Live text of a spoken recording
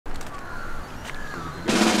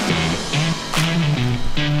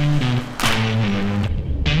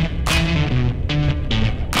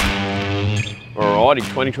Alrighty,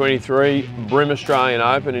 2023 BREAM Australian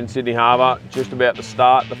Open in Sydney Harbour, just about to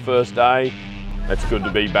start the first day. It's good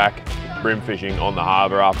to be back bream fishing on the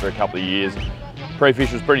harbour after a couple of years.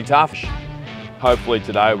 Pre-fish was pretty tough. Hopefully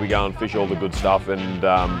today we go and fish all the good stuff and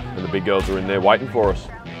the big girls are in there waiting for us.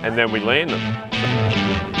 And then we land them.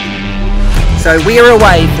 So we are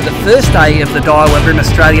away for the first day of the Daiwa BREAM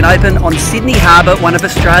Australian Open on Sydney Harbour, one of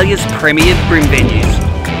Australia's premier bream venues.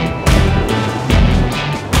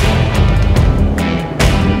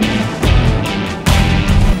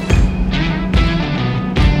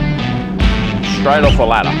 Straight off a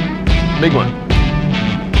ladder. Big one.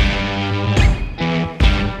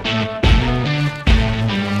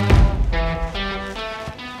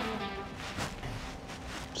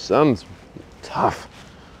 Sun's tough.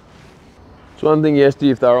 It's one thing yesterday,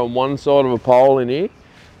 if they were on one side of a pole in here,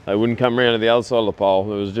 they wouldn't come around to the other side of the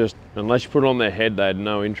pole. It was just, unless you put it on their head, they had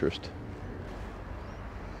no interest.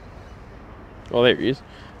 Oh, there he is.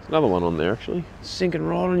 There's another one on there actually. It's sinking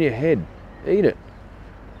right on your head. Eat it.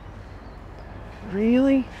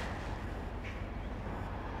 Really?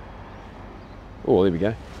 Oh, there we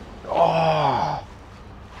go. Oh,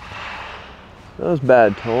 that was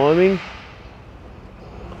bad timing.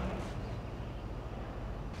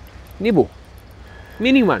 Nibble.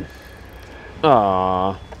 Mini one.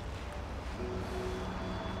 Ah.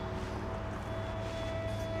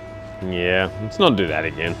 Yeah, let's not do that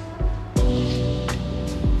again.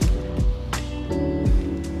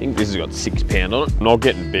 I think this has got 6 pound on it. I'm not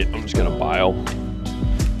getting bit, I'm just gonna bail.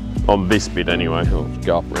 On this bit anyway, I'll just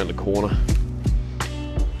go up around the corner.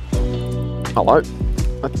 Hello,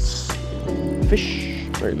 that's fish,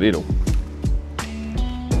 very little.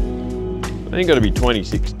 I think it'll be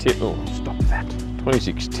 26 tip, oh stop that.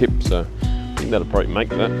 26 tip, so I think that'll probably make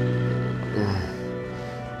that.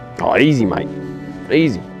 Oh, easy mate,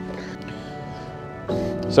 easy.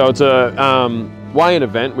 So it's a weigh-in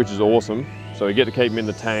event, which is awesome. So we get to keep them in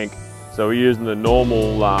the tank. So we're using the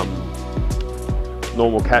normal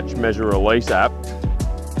catch, measure, release app,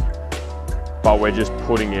 but we're just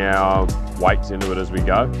putting our weights into it as we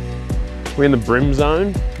go. We're in the bream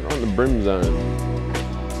zone. We're in the bream zone.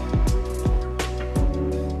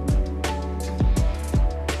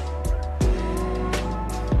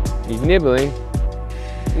 He's nibbling.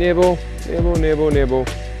 Nibble, nibble, nibble, nibble.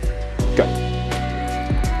 Go.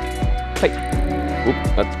 Hey. Oop,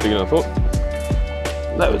 that's bigger than I thought.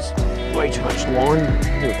 That was way too much line.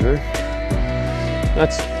 Here we go.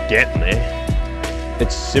 That's getting there.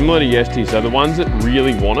 It's similar to yesterday, so the ones that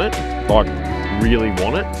really want it, like really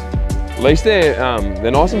want it, at least they're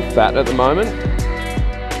nice and fat at the moment.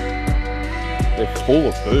 They're full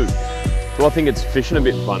of food. So I think it's fishing a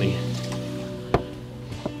bit funny.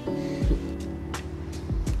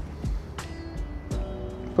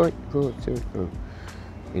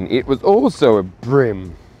 And it was also a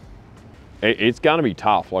bream. It's going to be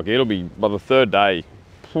tough. Like it'll be by the third day.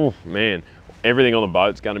 Oh, man, everything on the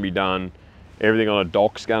boat's going to be done. Everything on a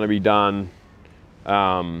dock's going to be done.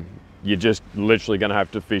 You're just literally going to have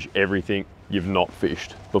to fish everything you've not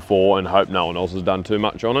fished before and hope no one else has done too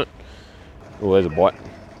much on it. Oh, there's a bite.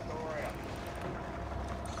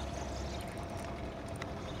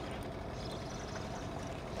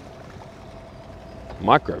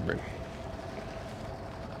 Micro bream.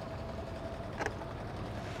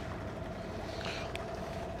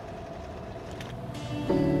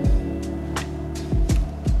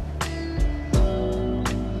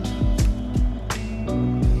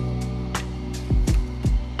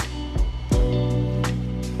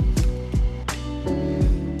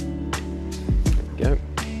 Go.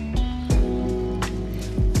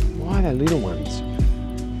 Why are they little ones?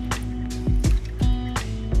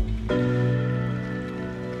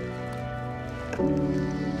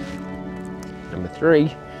 Number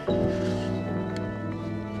 3.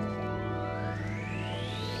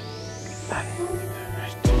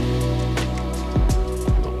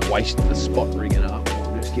 Not waste the spot rigging up.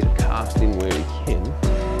 We'll just get a cast in where we can.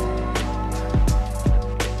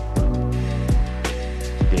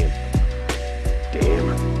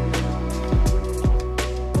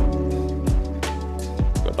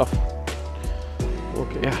 Good enough.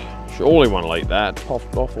 Okay, yeah. Surely want to eat that.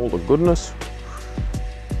 Puffed off all the goodness.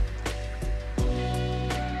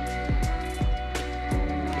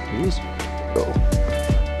 He is. Oh.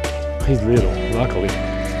 He's little, luckily.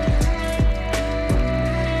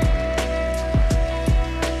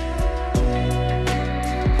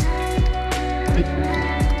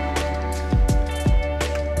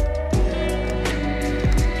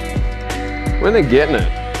 When they're getting it,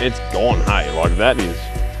 it's gone, hey, like that is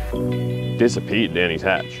disappeared down his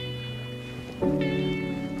hatch.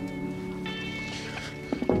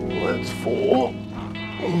 Well, that's 4.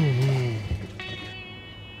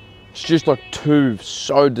 It's just like two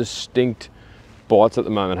so distinct bites at the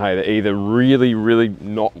moment. Hey, they're either really, really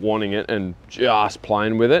not wanting it and just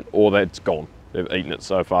playing with it, or it's gone. They've eaten it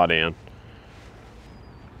so far down.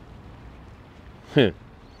 Look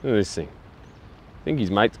at this thing. I think his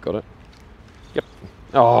mate's got it. Yep.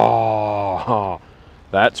 Oh,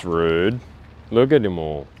 that's rude. Look at them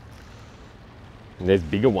all. And there's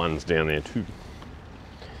bigger ones down there too.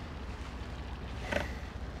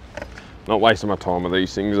 Not wasting my time with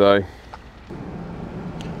these things though.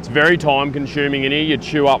 It's very time consuming in here. You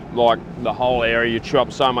chew up like the whole area, you chew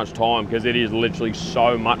up so much time because it is literally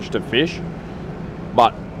so much to fish.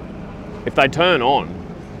 But if they turn on,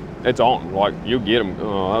 it's on. Like you'll get them.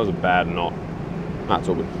 Oh, that was a bad knot. That's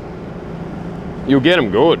all good. You'll get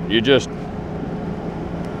them good. You just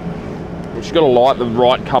got to light the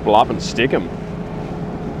right couple up and stick them.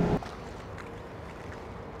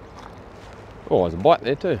 Oh, there's a bite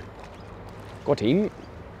there too. Got him.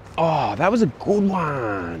 Oh, that was a good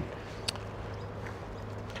one.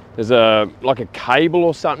 There's like a cable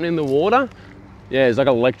or something in the water. Yeah, there's like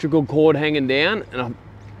an electrical cord hanging down, and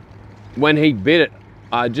when he bit it,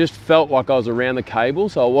 I just felt like I was around the cable,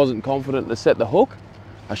 so I wasn't confident to set the hook.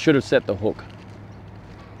 I should have set the hook.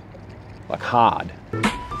 Like hard.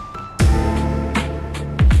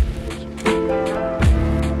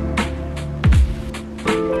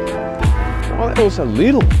 Oh, that was so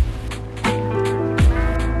little.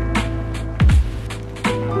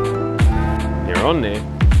 You're on there.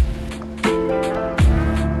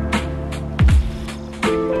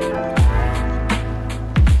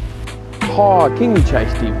 Oh, King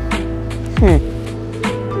chased him.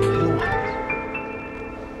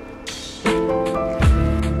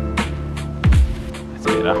 That's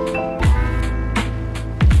better.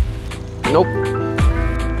 Nope.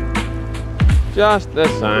 Just the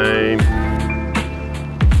same.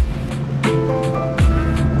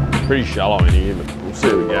 Pretty shallow in here, but we'll see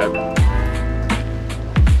how we go.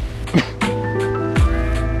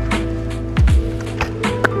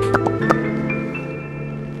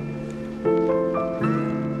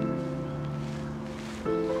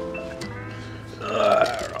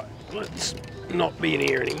 Not be in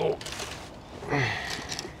here anymore.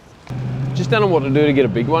 Just don't know what to do to get a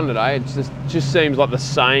big one today. It just seems like the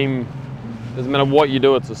same. Doesn't matter what you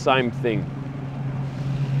do, it's the same thing.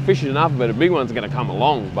 Fishing enough, but a big one's going to come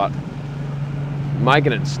along, but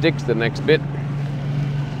making it sticks the next bit.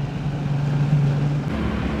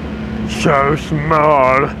 So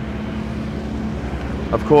small.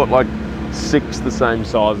 I've caught like 6 the same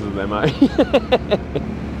size as them, eh?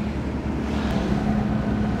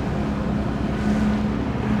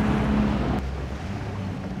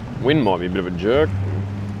 Wind might be a bit of a jerk.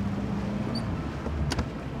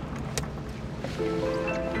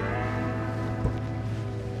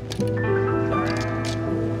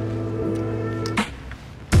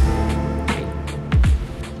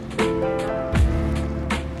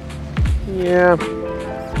 Yeah,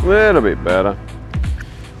 a little bit better.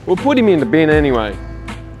 We'll put him in the bin anyway.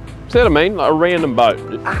 See what I mean? Like a random boat.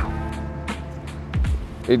 Ow.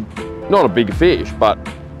 Not a big fish, but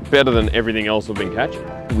better than everything else I've been catching.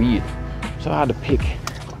 Weird. So hard to pick.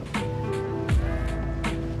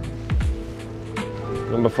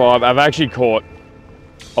 Number 5, I've actually caught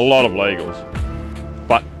a lot of legals,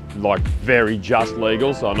 but like very just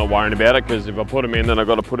legal, so I'm not worrying about it, because if I put them in, then I've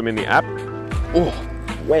got to put them in the app. Oh,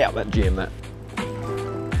 way out that jam that.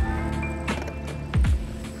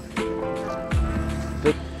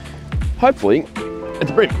 But hopefully,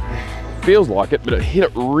 it's pretty, feels like it, but it hit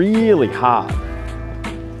it really hard.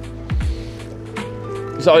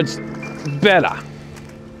 So it's better,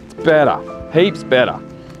 heaps better.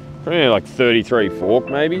 Probably like 33 fork,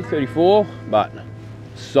 maybe 34, but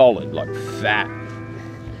solid, like fat.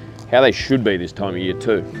 How they should be this time of year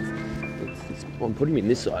too. I'm putting him in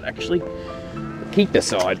this side actually. The keeper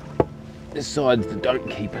side. This side's the don't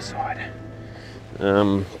keeper side.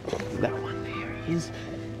 That one there he is,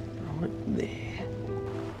 right there.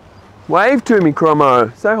 Wave to me,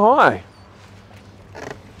 Cromo. Say hi.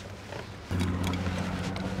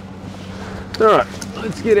 All right,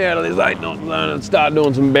 let's get out of this 8 knot zone and start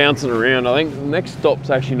doing some bouncing around. I think the next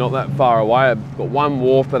stop's actually not that far away. I've got one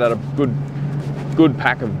wharf that had a good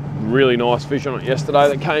pack of really nice fish on it yesterday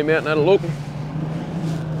that came out and had a look.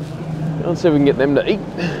 Let's see if we can get them to eat.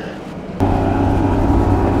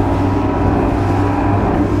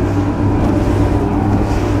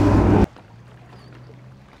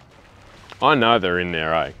 I know they're in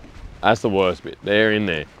there, eh? That's the worst bit. They're in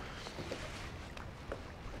there.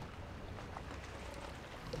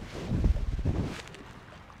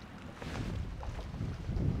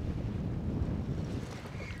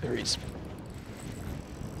 Series.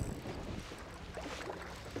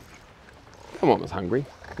 Come on, was hungry.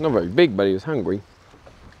 Not very big, but he was hungry.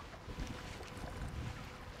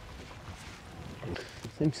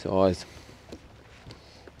 Same size.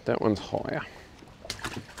 That one's higher.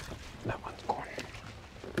 That one's gone.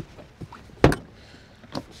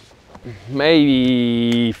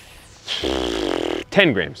 Maybe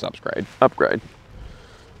 10 grams upgrade.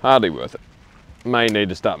 Hardly worth it. May need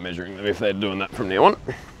to start measuring them if they're doing that from now on.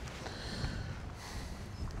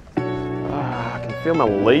 I can feel my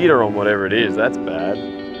leader on whatever it is. That's bad.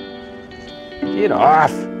 Get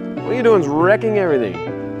off. All you're doing is wrecking everything.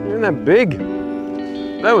 You're not that big.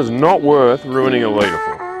 That was not worth ruining a leader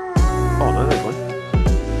for. Oh no, there's one.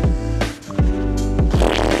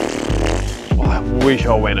 Oh, I wish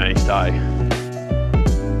I went each day.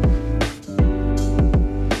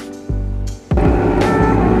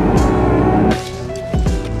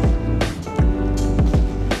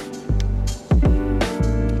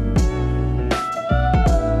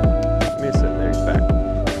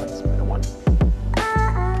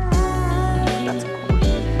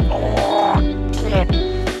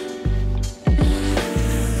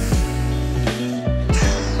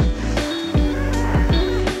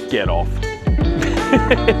 Get off.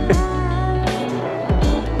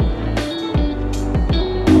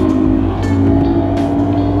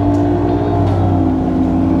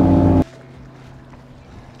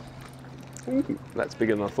 That's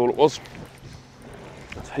bigger than I thought it was.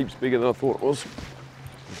 That's heaps bigger than I thought it was.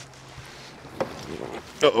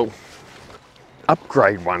 Uh-oh.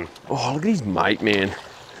 Upgrade one. Oh, look at his mate, man.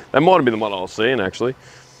 That might have been the one I was seeing, actually.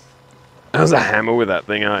 That was a hammer with that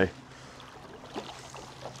thing, eh?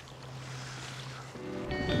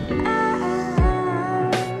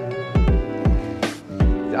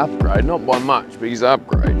 Upgrade, not by much, but he's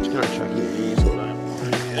upgrade. Just gonna chuck him in here, sort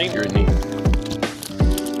of. Anger in here.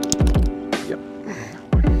 Yep.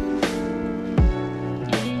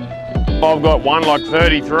 I've got one like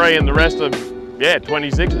 33 and the rest of, yeah,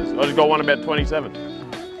 26s. I just got one about 27.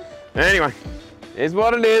 Anyway, here's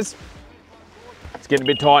what it is. It's getting a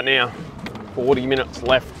bit tight now. 40 minutes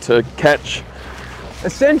left to catch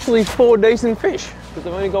essentially 4 decent fish, because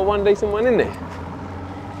I've only got one decent one in there.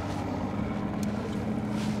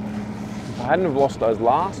 If I hadn't have lost those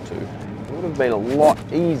last two, it would have been a lot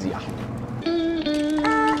easier.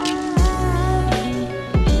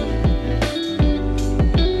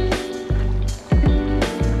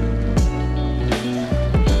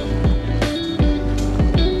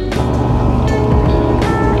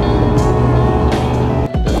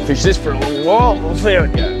 I'll fish this for a long while, we'll see how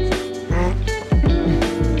it goes.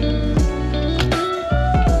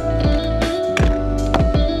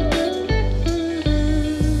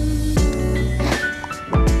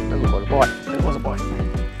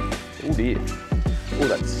 Oh,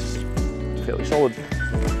 that's fairly solid.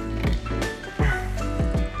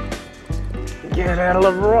 Get out of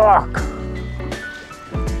the rock.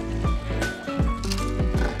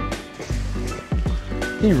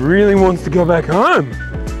 He really wants to go back home.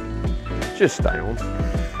 Just stay on,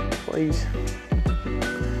 please.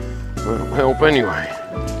 That'll help anyway.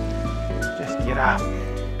 Just get up.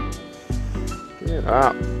 Get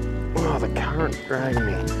up. Oh, the current's dragging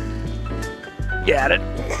me. Get it.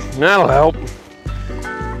 That'll help.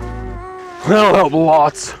 That'll help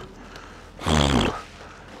lots. I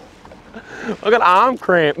got arm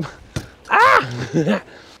cramp. Ah!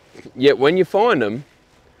 Yet when you find them,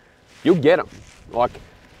 you'll get them. Like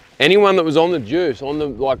anyone that was on the juice, on the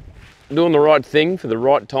like doing the right thing for the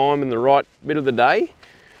right time and the right bit of the day,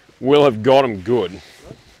 will have got them good.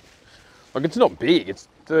 Like it's not big. It's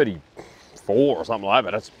 34 or something like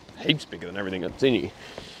that. That's heaps bigger than everything that's in here.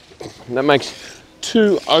 And that makes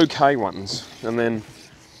 2 okay ones, and then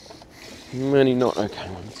many not okay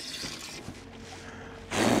ones.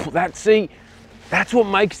 That's what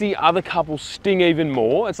makes the other couple sting even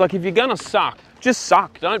more. It's like if you're gonna suck, just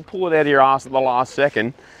suck. Don't pull it out of your ass at the last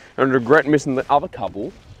second and regret missing the other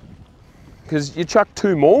couple, because you chuck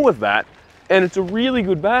 2 more with that, and it's a really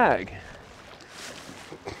good bag.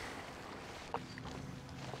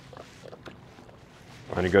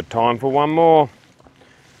 Only got time for one more.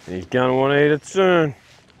 He's gonna want to eat it soon.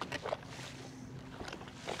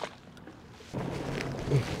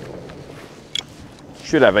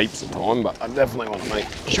 Should have heaps of time, but I definitely want to make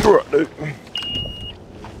sure I do.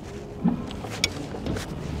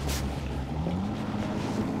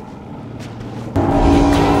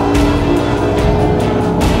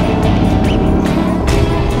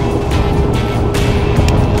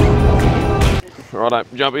 Righto,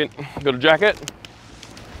 jump in. Got a jacket.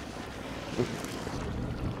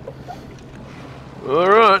 All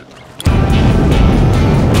right.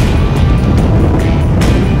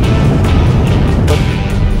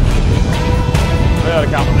 got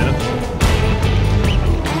a couple of minutes.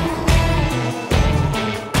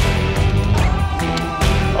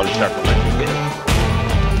 I'll just chuck the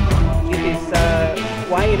Get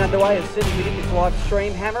this weigh-in underway as soon as we get this live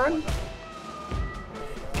stream hammering.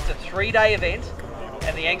 It's a 3-day event,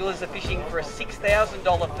 and the anglers are fishing for a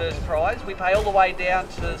 $6,000 first prize. We pay all the way down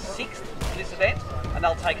to 6th for this event, and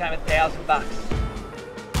they'll take home $1,000.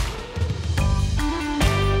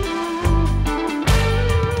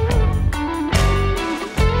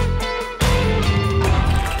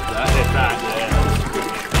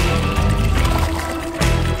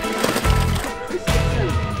 Kris Hickson.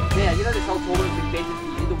 Now, you know this whole tournament's invented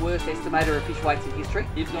for you, the worst estimator of fish weights in history.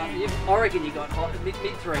 I reckon you got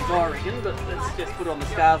mid-threes, I reckon, but let's just put it on the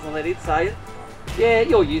scales and let it say it. Yeah,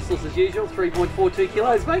 you're useless as usual, 3.42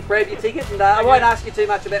 kilos, mate. Grab your ticket, and I won't ask you too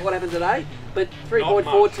much about what happened today, but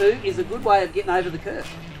 3.42 is a good way of getting over the curve.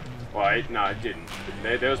 Well, no, it didn't.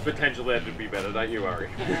 There was potential there to be better, don't you worry.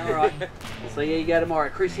 All right, we'll see how you go tomorrow.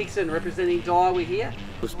 Kris Hickson representing Daiwa here.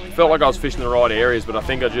 Felt like I was fishing the right areas, but I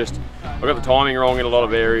think I got the timing wrong in a lot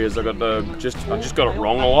of areas. I just got it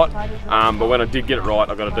wrong a lot. But when I did get it right,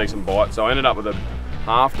 I got a decent bite. So I ended up with a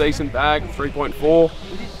half decent bag,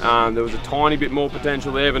 3.4. There was a tiny bit more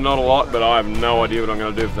potential there, but not a lot. But I have no idea what I'm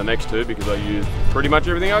going to do for the next two because I used pretty much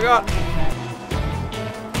everything I got.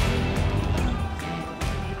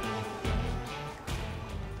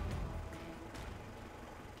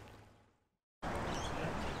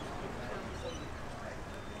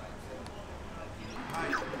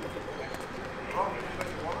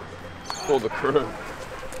 For the crew.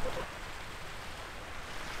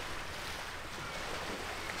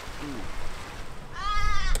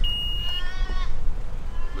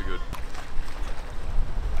 We're good.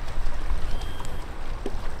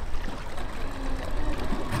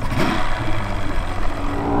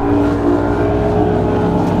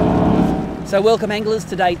 So welcome anglers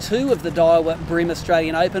to day 2 of the Daiwa BREAM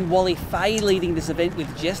Australian Open. Wally Fay leading this event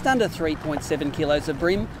with just under 3.7 kilos of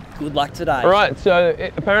bream. Good luck today. All right, so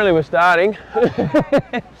apparently we're starting.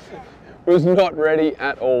 Was not ready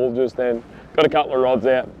at all just then. Got a couple of rods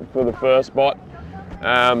out for the first spot.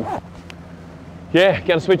 Yeah,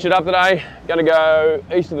 gonna switch it up today. Gonna go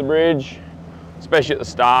east of the bridge, especially at the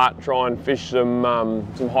start, try and fish some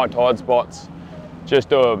high tide spots. Just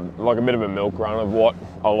do like a bit of a milk run of what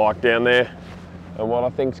I like down there and what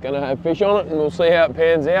I think's gonna have fish on it, and we'll see how it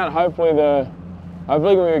pans out. Hopefully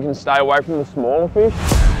we can stay away from the smaller fish.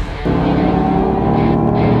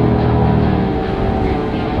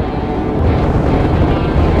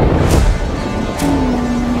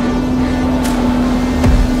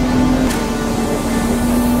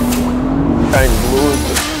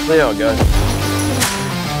 See how it goes.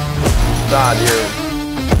 Start here.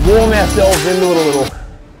 Warm ourselves into it a little.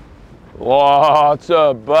 Lots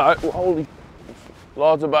of boats. Holy,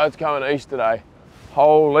 lots of boats coming east today.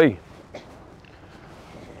 Holy.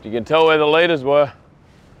 You can tell where the leaders were.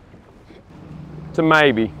 It's a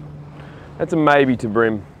maybe. That's a maybe to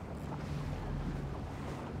bream.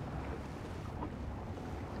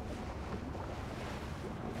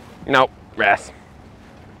 Nope, wrasse.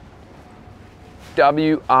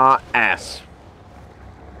 WRS.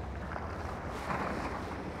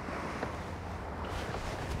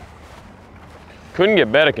 Couldn't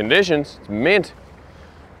get better conditions. It's mint.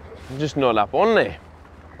 Just not up on there.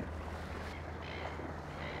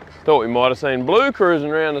 Thought we might have seen blue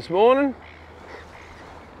cruising around this morning.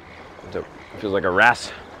 It feels like a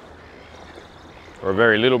wrasse or a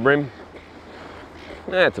very little bream.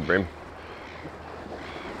 Nah, it's a bream.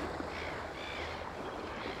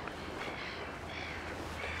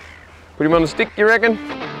 Put him on the stick, you reckon?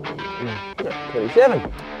 27.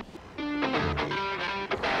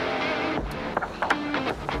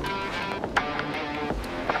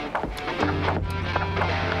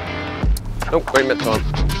 Nope, wait a minute, time.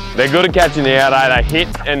 They're good at catching the out, eh? They hit,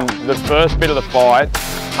 and the first bit of the fight,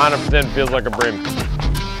 100% feels like a bream.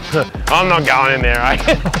 I'm not going in there, eh?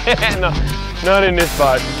 No, not in this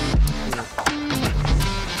boat.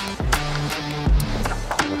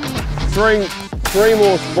 Three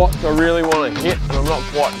more spots I really want to hit, and I'm not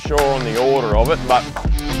quite sure on the order of it, but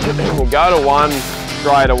we'll go to one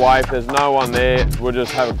straight away. If there's no one there, we'll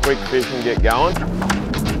just have a quick fish and get going.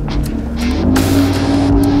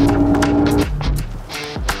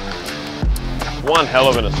 One hell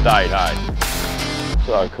of an estate, hey?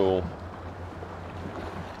 So cool.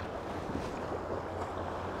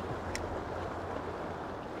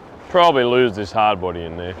 Probably lose this hard body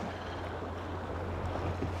in there.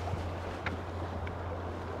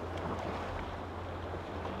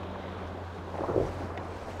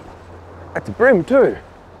 That's a bream too.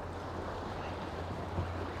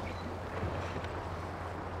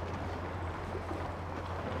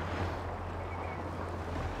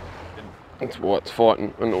 That's why it's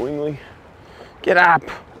fighting annoyingly. Get up!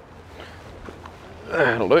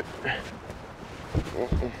 That'll do.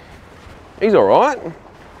 He's all right.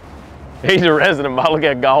 He's a resident, but look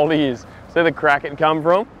how gold he is. See the crack it come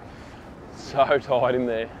from? So tight in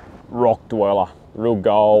there. Rock dweller, real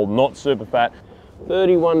gold, not super fat.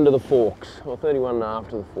 31 to the forks, or 31 and a half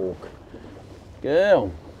to the fork.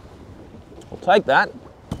 Girl, I'll take that.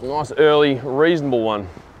 Nice early, reasonable one.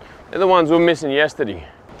 They're the ones we were missing yesterday.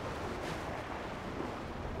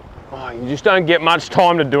 Oh, you just don't get much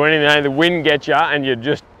time to do anything. The wind gets you and you're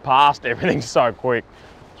just past everything so quick.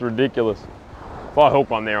 It's ridiculous. If I hook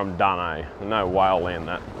one there, I'm done, eh? No way I'll land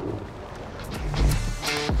that.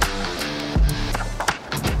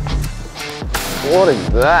 What is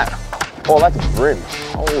that? Oh, that's a bream.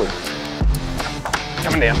 Holy.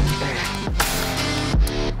 Coming down.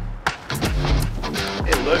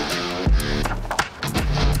 It'll do.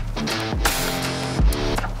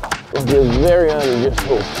 Like it was very only just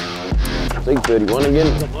hooked. See 31 again.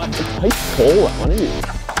 He's tall, that one,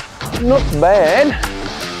 isn't he? Not bad.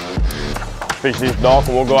 Fish this dock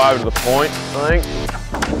and we'll go over to the point, I think.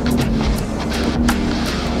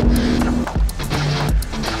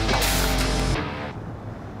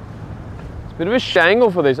 It's a bit of a shangle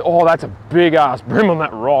for this. Oh, that's a big ass bream on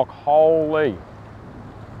that rock. Holy.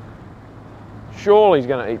 Surely he's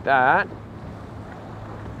gonna eat that.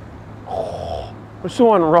 Oh, I saw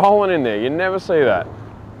one rolling in there. You never see that.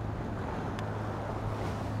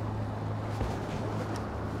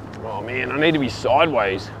 Oh man, I need to be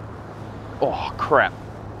sideways. Oh crap.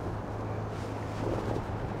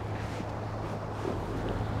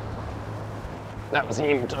 That was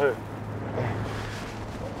him too.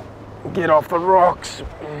 Get off the rocks.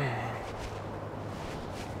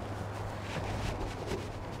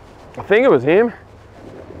 I think it was him.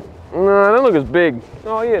 No, they don't look as big.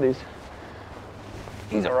 Oh yeah, it is.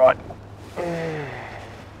 He's all right.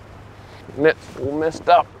 Net's all messed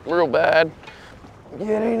up real bad.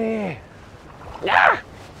 Get in here. Yeah.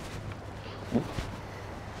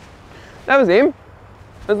 That was him.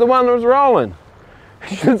 That's the one that was rolling.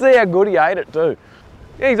 You should see how good he ate it too.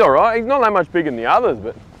 Yeah, he's all right. He's not that much bigger than the others,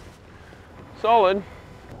 but solid.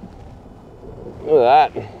 Look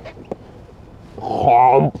at that.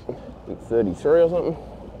 I think 33 or something.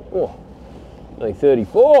 Oh, only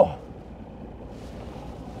 34.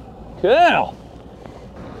 Cool.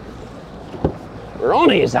 We're on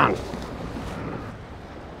here, son.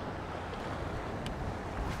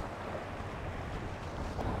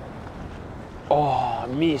 Oh, I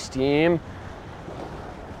missed him.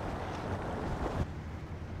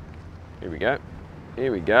 Here we go.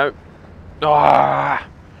 Here we go. Ah!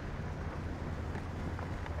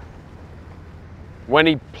 When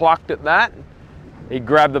he plucked at that, he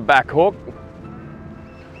grabbed the back hook.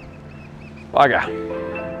 Bugger.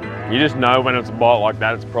 You just know when it's a bite like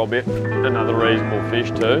that, it's probably another reasonable fish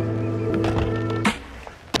too.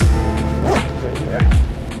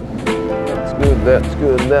 That's good, that's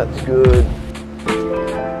good, that's good.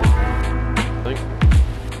 I think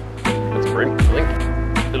that's a bream, I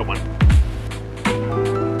think. Little one.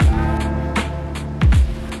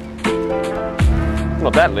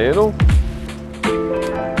 Not that little.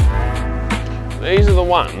 These are the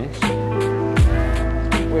ones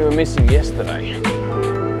we were missing yesterday.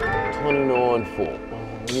 29 4.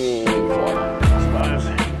 Yeah, I suppose.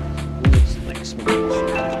 Something small.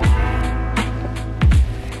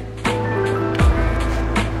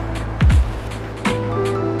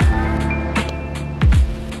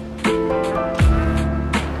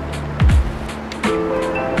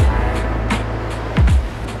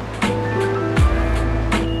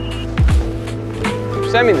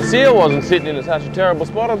 If Sammy the seal wasn't sitting in such a terrible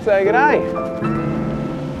spot, I'd say good day.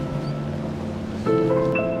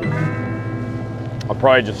 I'll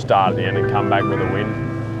probably just start at the end and come back with a wind.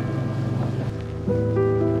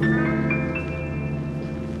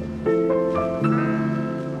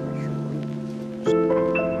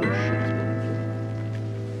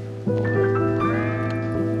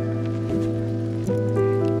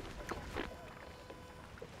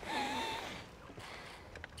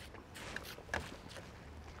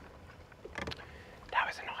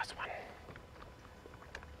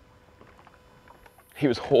 He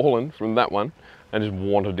was hauling from that one and just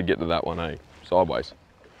wanted to get to that one, eh? Sideways.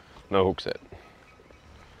 No hook set.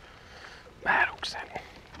 Bad hook set.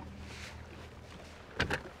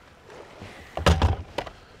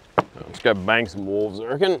 Let's go bang some wolves, I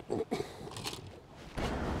reckon.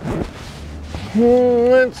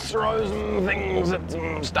 Let's throw some things at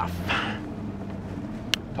some stuff.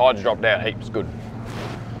 Tide's dropped out heaps, good.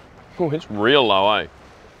 Oh, it's real low, eh?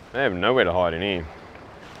 They have nowhere to hide in here.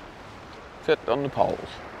 Except on the poles.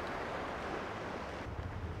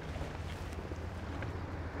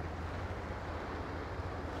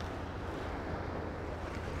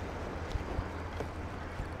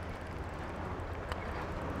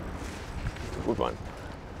 good one.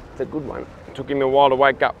 It's a good one. It took him a while to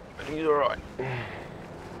wake up, but he's all right.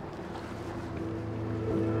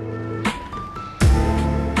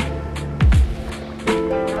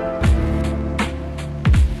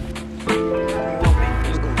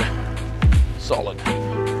 Solid.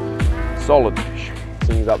 Solid fish.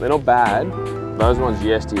 Things up. They're not bad. Those ones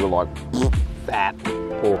yesterday were like fat,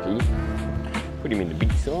 porky. Put him in the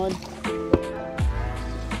big side.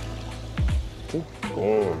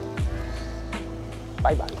 Gone.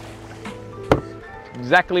 Bye-bye.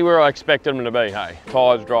 Exactly where I expected them to be, hey.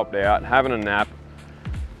 Tires dropped out, having a nap.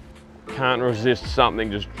 Can't resist something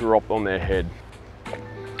just dropped on their head.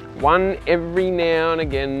 One every now and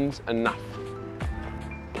again's enough.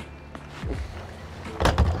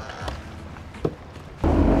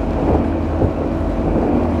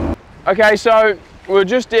 Okay, so we're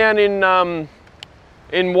just down in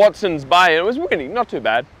Watson's Bay, and it was windy, not too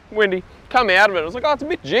bad, windy. Come out of it, I was like, oh, it's a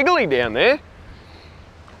bit jiggly down there.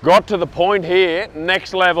 Got to the point here,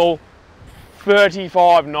 next level,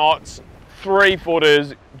 35 knots,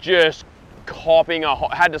 3-footers, just copping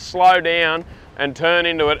had to slow down and turn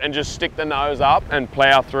into it and just stick the nose up and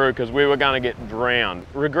plow through because we were going to get drowned.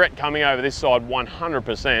 Regret coming over this side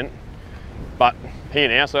 100%, but here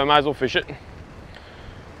now, so I may as well fish it.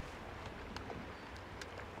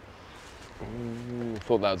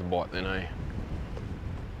 Thought that was a bite then, eh?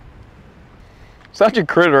 Such a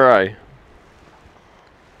critter, eh?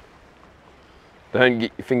 Don't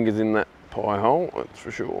get your fingers in that pie hole, that's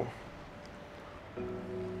for sure.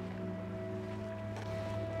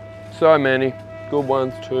 So many good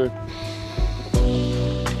ones too.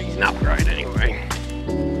 He's an upgrade anyway.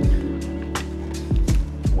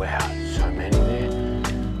 Wow, so many there.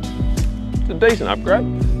 It's a decent upgrade.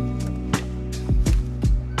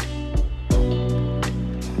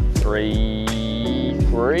 3,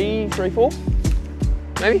 4,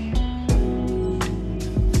 maybe?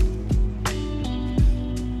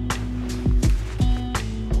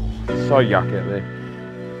 So yuck out there.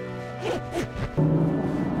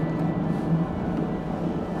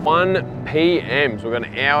 1 PM, so we've got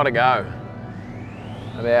an hour to go.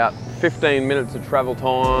 About 15 minutes of travel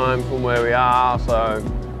time from where we are, so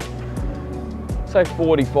say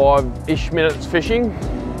 45-ish minutes fishing.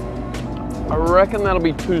 I reckon that'll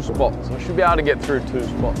be 2 spots. I should be able to get through 2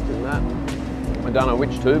 spots in that. I don't know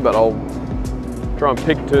which 2, but I'll try and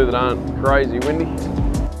pick 2 that aren't crazy windy.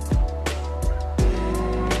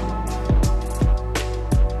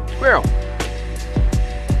 Squirrel.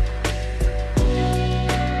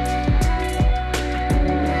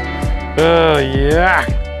 Oh yeah,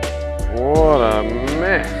 what a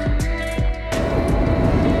mess.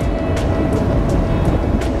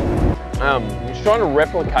 I'm just trying to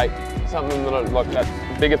replicate something that like that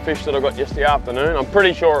bigger fish that I got yesterday afternoon. I'm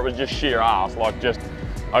pretty sure it was just sheer ass, like just,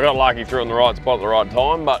 I got lucky, threw it in the right spot at the right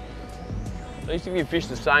time, but at least if you fish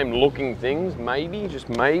the same looking things, maybe, just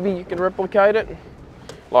maybe you can replicate it.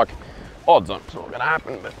 Like, odds on it's not gonna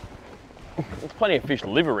happen, but there's plenty of fish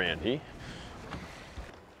live around here.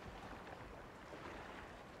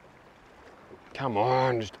 Come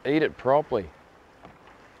on, just eat it properly.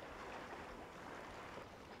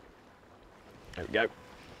 There we go.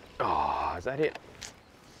 Oh, is that it?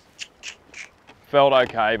 Felt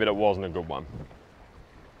okay, but it wasn't a good one.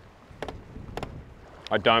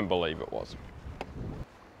 I don't believe it was.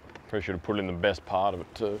 Probably should have put in the best part of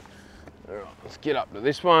it too. All right, let's get up to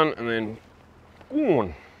this one and then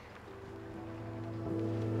on.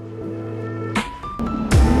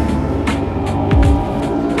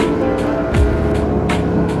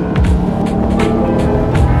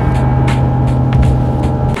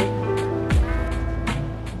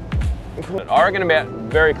 I reckon about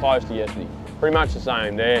very close to yesterday. Pretty much the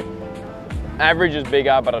same there. Average is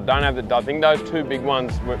bigger, but I don't have the, I think those 2 big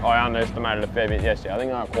ones, I underestimated a fair bit yesterday. I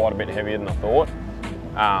think they were quite a bit heavier than I thought.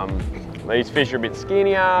 These fish are a bit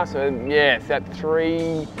skinnier, so yeah, it's that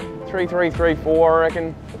 3, 4, I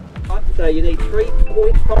reckon. So you need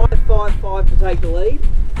 3.555 to take the lead.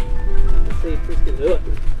 Let's see if Kris can do it.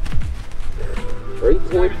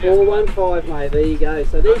 3.415, mate, there you go.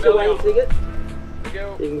 So there's your weighing ticket.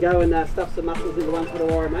 You can go and stuff some mussels into 1 foot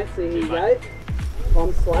of wire, mate. So here you go.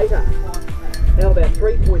 Tom Slater. How about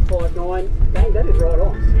 3.59? Bang, that is right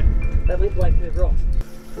on. That length weight is right.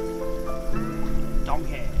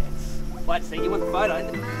 Donkeys. Wait, see, you want the photo?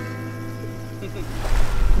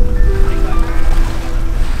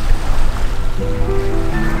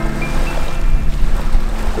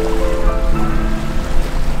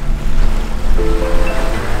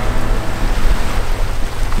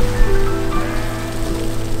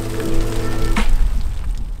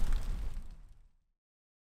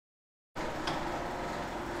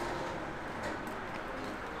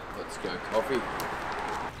 go coffee.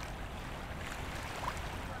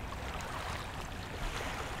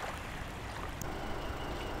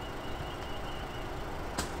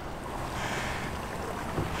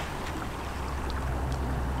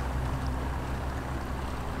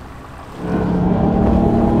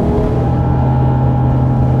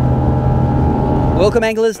 Welcome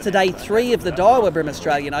anglers to day 3 of the Daiwa BREAM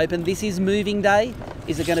Australian Open. This is moving day.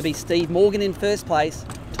 Is it going to be Steve Morgan in first place,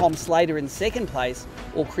 Tom Slater in second place,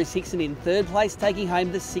 or Kris Hickson in third place taking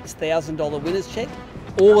home the $6,000 winner's check?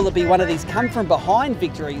 Or will it be one of these come from behind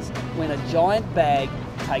victories when a giant bag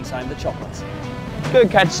takes home the chocolates? Go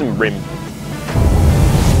catch some bream.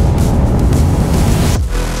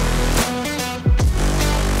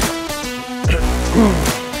 Get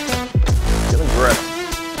a grip.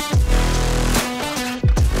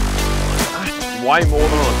 Way more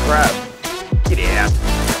than on a crab. Get out.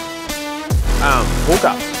 Hook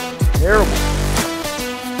up. Terrible.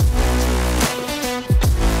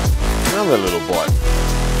 Another little bite.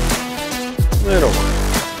 Little one.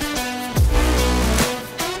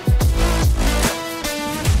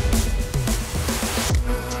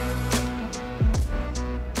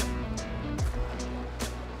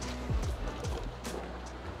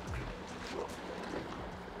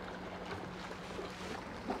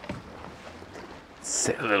 It's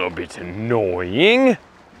a little bit annoying.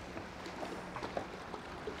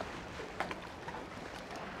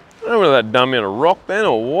 I don't know whether that done me on a rock then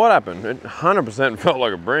or what happened. It 100% felt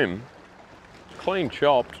like a bream. Clean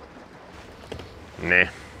chopped. Nah.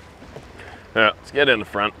 Alright, let's get in the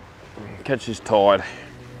front. Catch this tide.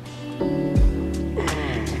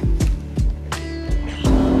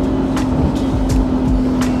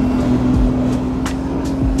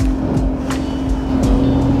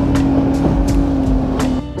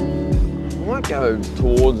 Go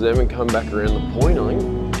towards them and come back around the point, I think.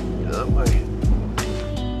 That way.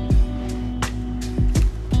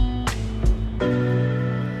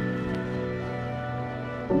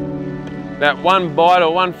 That one bite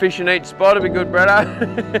or one fish in each spot would be good, brother.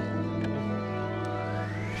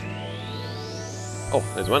 Oh,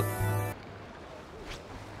 there's one.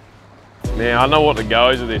 Now, I know what the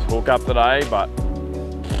goes of this hook up today, but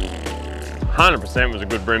 100% was a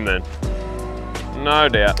good bream then. No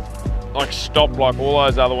doubt. Like stopped like all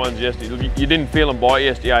those other ones yesterday. You didn't feel them bite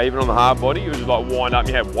yesterday, even on the hard body. You was just like wind up,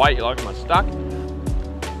 you had weight, you're like, am I stuck?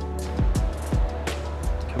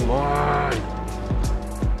 Come on.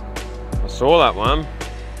 I saw that one.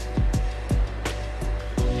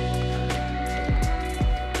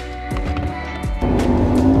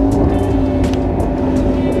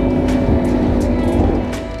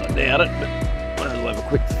 I doubt it, but might as well have a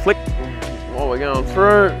quick flick while we're going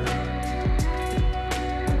through.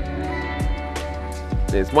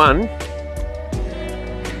 There's one.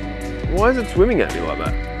 Why is it swimming at me like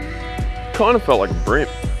that? Kind of felt like a bream.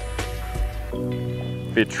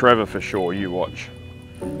 Be a Trevor for sure, you watch.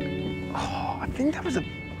 Oh, I think that was a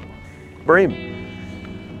bream.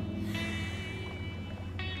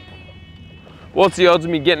 What's the odds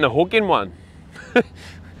of me getting a hook in one?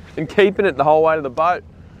 And keeping it the whole way to the boat?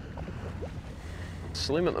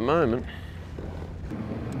 Slim at the moment.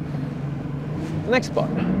 Next spot.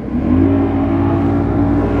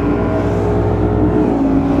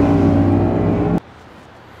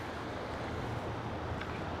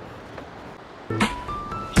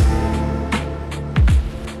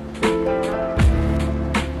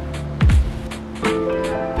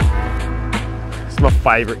 My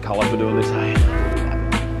favourite colour for doing this, hey?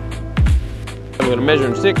 I'm going to measure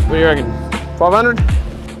and stick. What do you reckon? 500?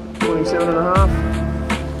 27 and a half.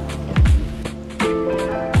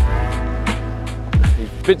 He's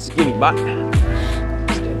a bit skinny, but.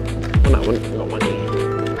 Oh no, we've got one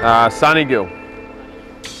here. Sunny Gill.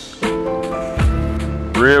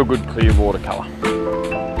 Real good clear watercolour.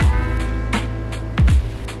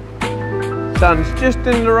 Sun's just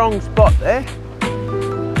in the wrong spot there.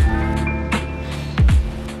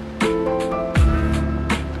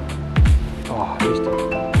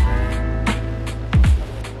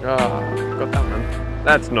 Oh, got that one.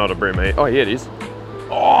 That's not a bream. Oh, yeah, it is.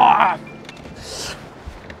 Oh,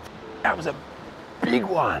 that was a big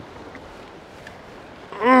one.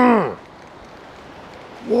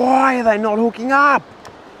 Why are they not hooking up?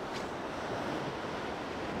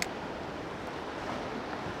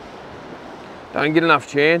 Don't get enough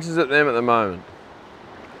chances at them at the moment.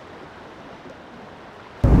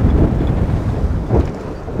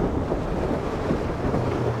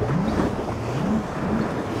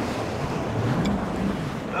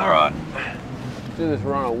 Do this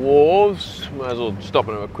run of wharves, might as well stop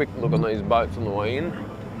and have a quick look on these boats on the way in.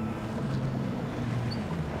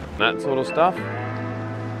 That sort of stuff.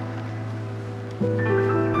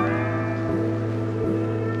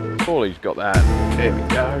 Paulie's got that. There we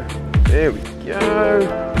go. There we go.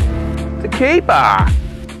 The keeper.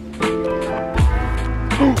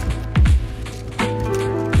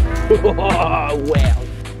 Oh, wow.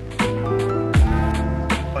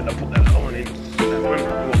 I'm gonna put that other one in.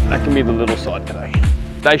 That can be the little side today.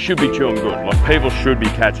 They should be chewing good. Like, people should be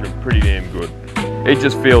catching them pretty damn good. It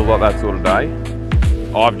just feels like that sort of day.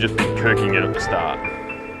 I've just been cooking it at the start.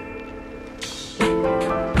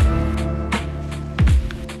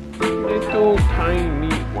 Little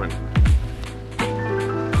tiny one.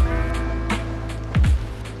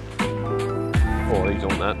 Oh, he's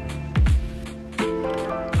on that.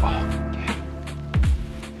 Oh,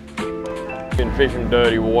 yeah. Been fishing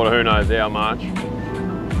dirty water, who knows how much.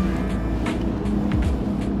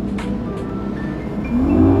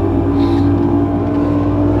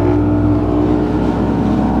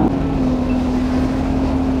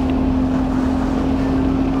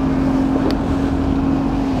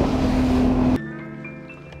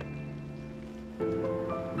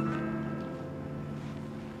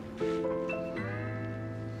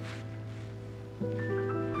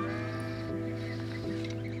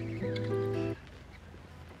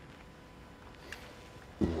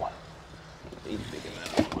 He's big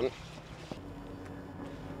enough, that one.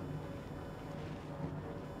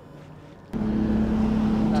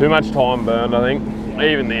 Too much time burned, I think.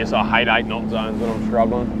 Even this, I hate 8 knot zones when I'm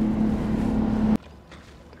struggling.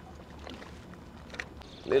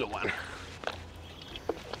 Little one.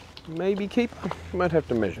 Maybe keeper. Might have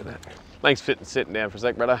to measure that. Thanks for sitting down for a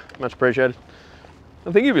sec, brother. Much appreciated.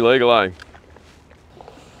 I think you'd be legal, eh?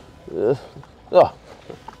 Oh.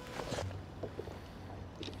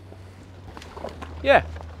 Yeah,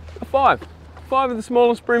 a 5. 5 of the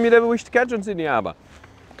smallest bream you'd ever wish to catch on Sydney Harbour.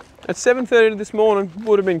 At 7:30 this morning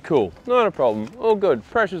would have been cool. Not a problem, all good,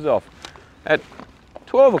 pressure's off. At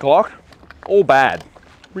 12 o'clock, all bad,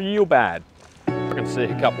 real bad. I can see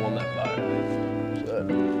a couple on that boat. So.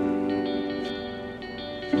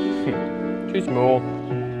 Too small.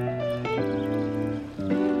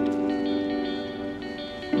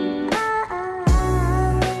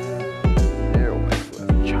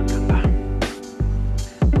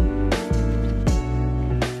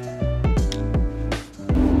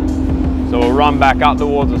 So we'll run back up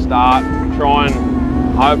towards the start, try and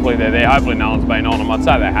hopefully they're there. Hopefully no one's been on them. I'd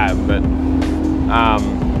say they have, but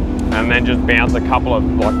and then just bounce a couple of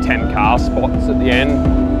like 10 cast spots at the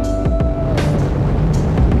end.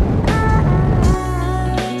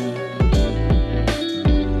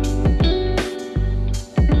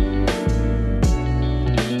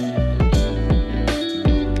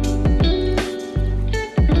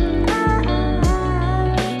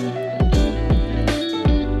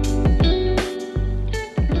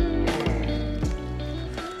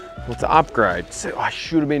 To upgrade. So I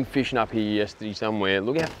should have been fishing up here yesterday somewhere.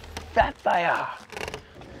 Look how fat they are.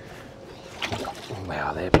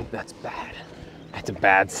 Wow, that's bad. That's a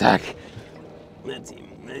bad sack. That's him.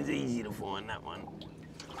 It's easy to find that one.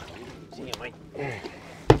 See you, mate.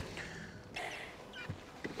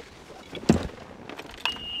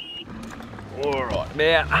 All right,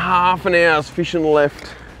 about half an hour's fishing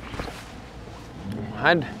left.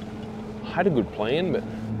 I had a good plan, but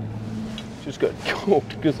just got caught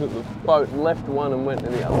because the boat left one and went to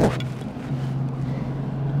the other one.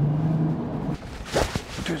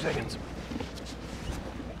 2 seconds.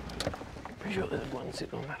 Pretty sure there's one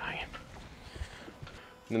sitting on that hay.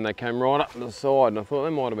 And then they came right up to the side and I thought they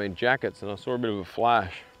might have been jackets and I saw a bit of a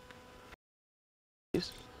flash.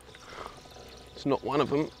 It's not one of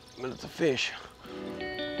them, but it's a fish.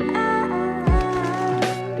 Into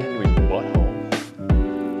his butthole.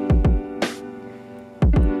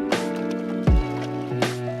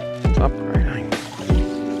 Upgrading.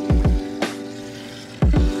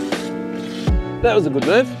 That was a good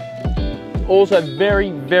move. Also very,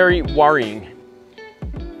 very worrying.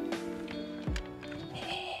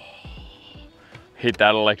 Hit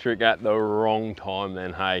that electric at the wrong time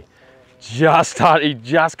then, hey. He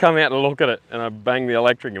just come out to look at it and I banged the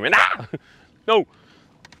electric and went, ah! No!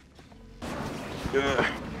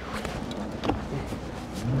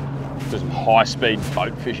 Just high-speed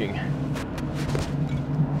boat fishing.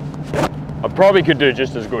 I probably could do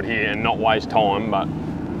just as good here and not waste time, but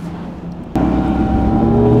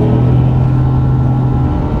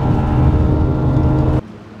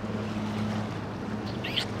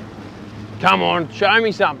come on, show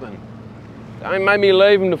me something. Don't make me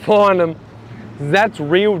leave them to find them. That's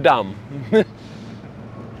real dumb.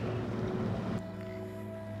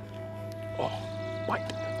 Oh, wait,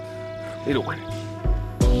 little one.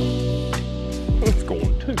 It's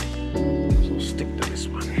gone too. So I'll stick to this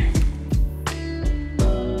one.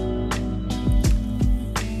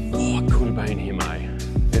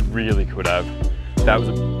 really could have. That was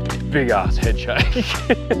a big ass head shake.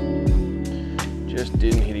 Just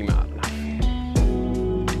didn't hit him hard enough.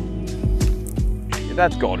 Yeah,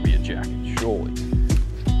 that's got to be a jacket, surely.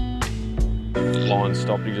 Line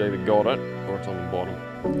stopped, he's either got it or it's on the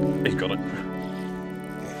bottom. He's got it.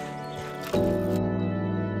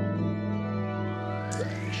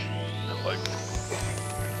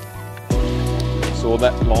 Saw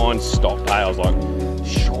that line stop, hey, I was like,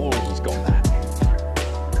 surely he's got that.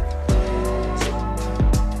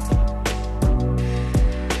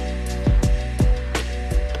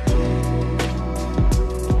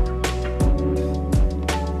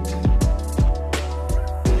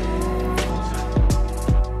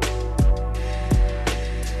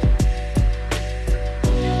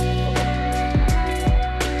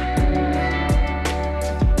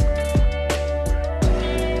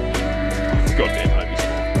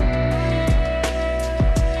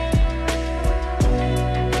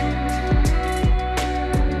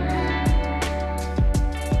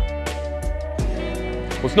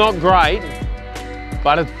 Well, it's not great,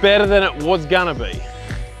 but it's better than it was gonna be.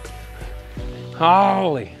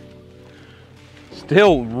 Holy.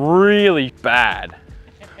 Still really bad,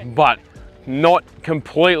 but not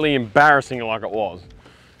completely embarrassing like it was.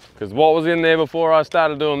 Because what was in there before I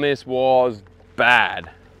started doing this was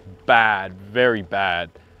bad. Bad, very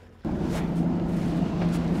bad.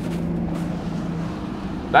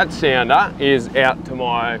 That sounder is out to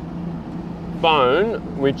my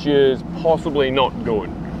phone, which is possibly not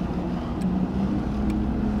good.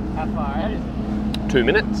 How far out is it? 2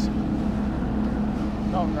 minutes.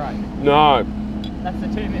 Not great. No. That's the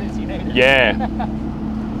 2 minutes you need. Yeah.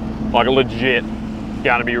 Like legit.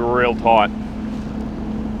 Gonna be real tight.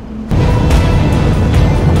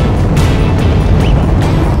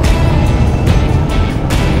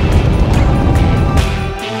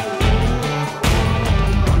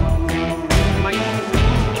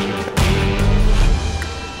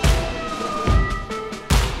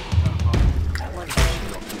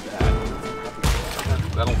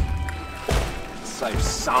 That'll save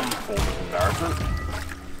some form of embarrassment.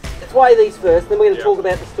 Let's weigh these first, then we're going to talk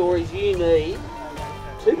about the stories. You need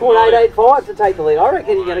 2.885 to take the lead. I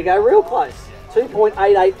reckon you're going to go real close.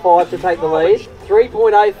 2.885 to take the lead.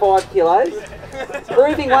 3.05 kilos.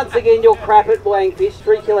 Proving once again you're crap at weighing fish.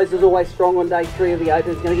 3 kilos is always strong on day 3 of the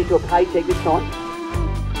Open. It's going to get you a paycheck this time.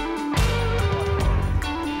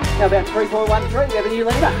 How about 3.13? We have a new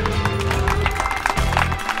leader.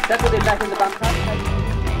 That's what they're back in the bump truck.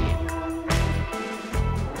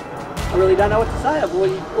 I really don't know what to say. I've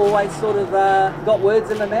always sort of got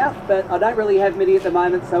words in my mouth, but I don't really have many at the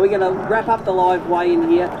moment. So we're going to wrap up the live weigh-in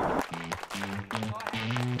here.